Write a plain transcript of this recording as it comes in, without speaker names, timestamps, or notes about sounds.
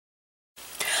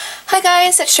Hi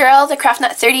guys, it's Cheryl, the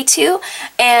CraftNut32,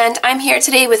 and I'm here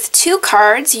today with two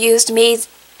cards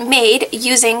made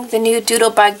using the new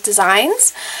Doodlebug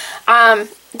designs.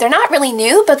 They're not really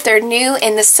new, but they're new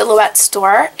in the Silhouette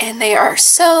store, and they are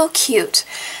so cute.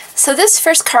 So this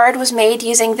first card was made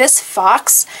using this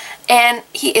fox, and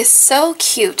he is so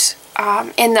cute.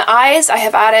 In the eyes, I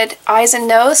have added eyes and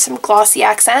nose, some glossy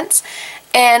accents,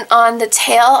 and on the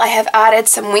tail, I have added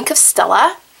some Wink of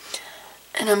Stella.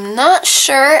 And I'm not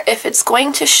sure if it's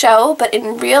going to show, but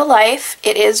in real life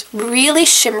it is really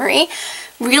shimmery,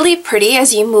 really pretty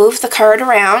as you move the card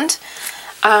around.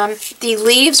 The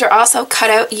leaves are also cut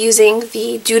out using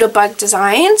the Doodlebug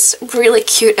designs, really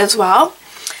cute as well.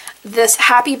 This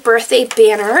happy birthday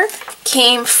banner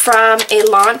came from a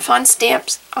Lawn Fawn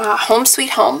Stamps Home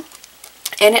Sweet Home,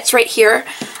 and it's right here.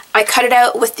 I cut it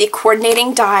out with the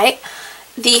coordinating die.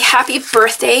 The happy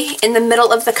birthday in the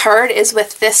middle of the card is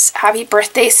with this happy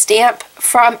birthday stamp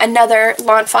from another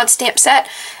Lawn Fawn stamp set,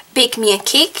 Bake Me a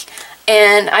Cake,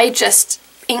 and I just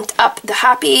inked up the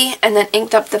happy and then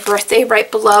inked up the birthday right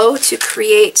below to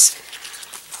create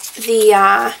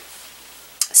the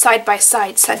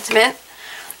side-by-side sentiment.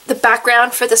 The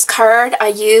background for this card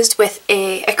I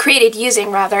created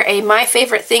using a My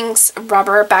Favorite Things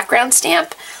rubber background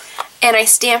stamp, and I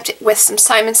stamped it with some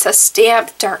Simon Says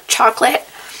Stamp dark chocolate.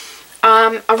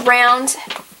 Around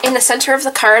in the center of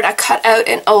the card, I cut out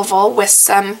an oval with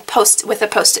a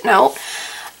post-it note.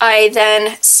 I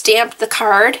then stamped the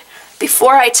card.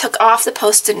 Before I took off the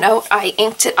post-it note, I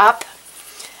inked it up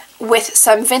with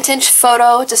some vintage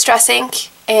photo distress ink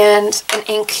and an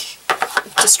ink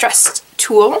distress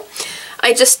tool.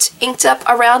 I just inked up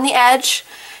around the edge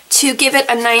to give it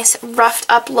a nice roughed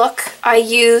up look. I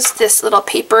used this little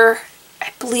paper.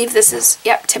 I believe this is,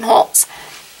 yep, Tim Holtz.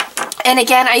 And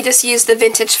again, I just used the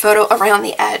vintage photo around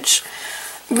the edge.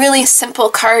 Really simple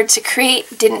card to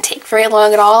create, didn't take very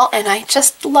long at all, and I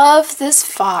just love this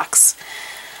fox.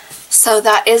 So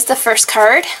that is the first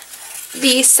card.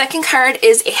 The second card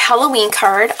is a Halloween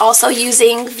card, also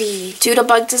using the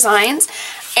Doodlebug designs,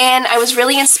 and I was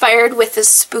really inspired with this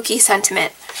spooky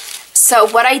sentiment. So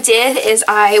what I did is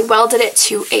I welded it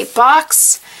to a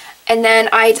box, and then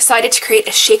I decided to create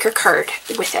a shaker card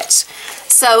with it.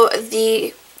 So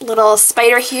the little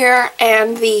spider here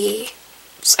and the,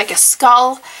 I guess,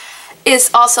 skull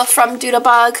is also from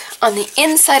Doodlebug. On the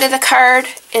inside of the card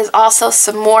is also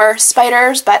some more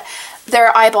spiders, but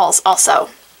they're eyeballs also.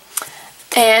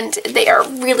 And they are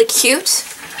really cute.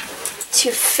 To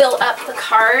fill up the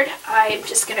card, I'm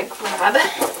just going to grab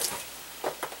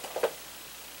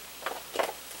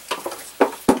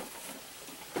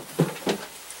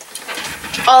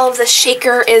all of the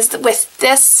shaker is with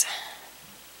this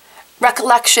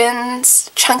Recollections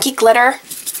chunky glitter.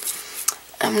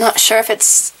 I'm not sure if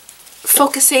it's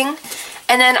focusing.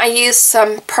 And then I used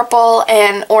some purple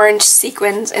and orange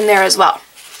sequins in there as well.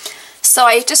 So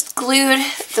I just glued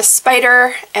the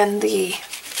spider and the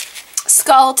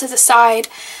skull to the side.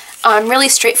 Really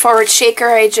straightforward shaker.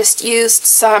 I just used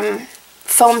some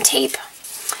foam tape.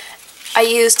 I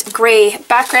used gray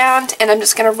background, and I'm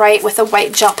just going to write with a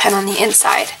white gel pen on the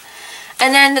inside.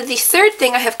 And then the third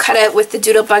thing I have cut out with the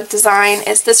Doodlebug design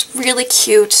is this really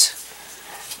cute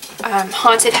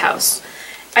haunted house.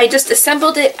 I just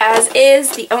assembled it as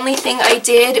is. The only thing I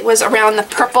did was around the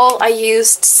purple, I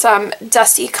used some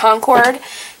Dusty Concord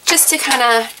just to kind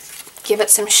of give it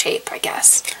some shape, I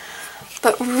guess.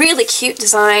 But really cute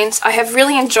designs. I have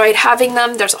really enjoyed having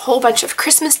them. There's a whole bunch of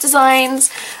Christmas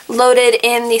designs loaded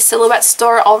in the Silhouette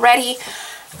store already,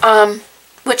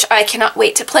 which I cannot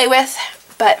wait to play with.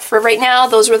 But for right now,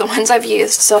 those were the ones I've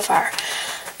used so far.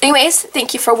 Anyways,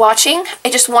 thank you for watching. I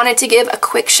just wanted to give a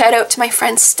quick shout out to my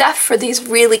friend Steph for these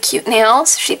really cute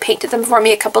nails. She painted them for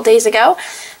me a couple days ago.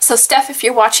 So Steph, if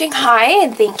you're watching, hi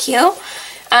and thank you.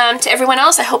 To everyone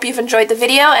else, I hope you've enjoyed the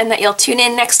video and that you'll tune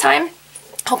in next time.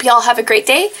 Hope you all have a great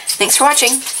day. Thanks for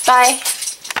watching. Bye.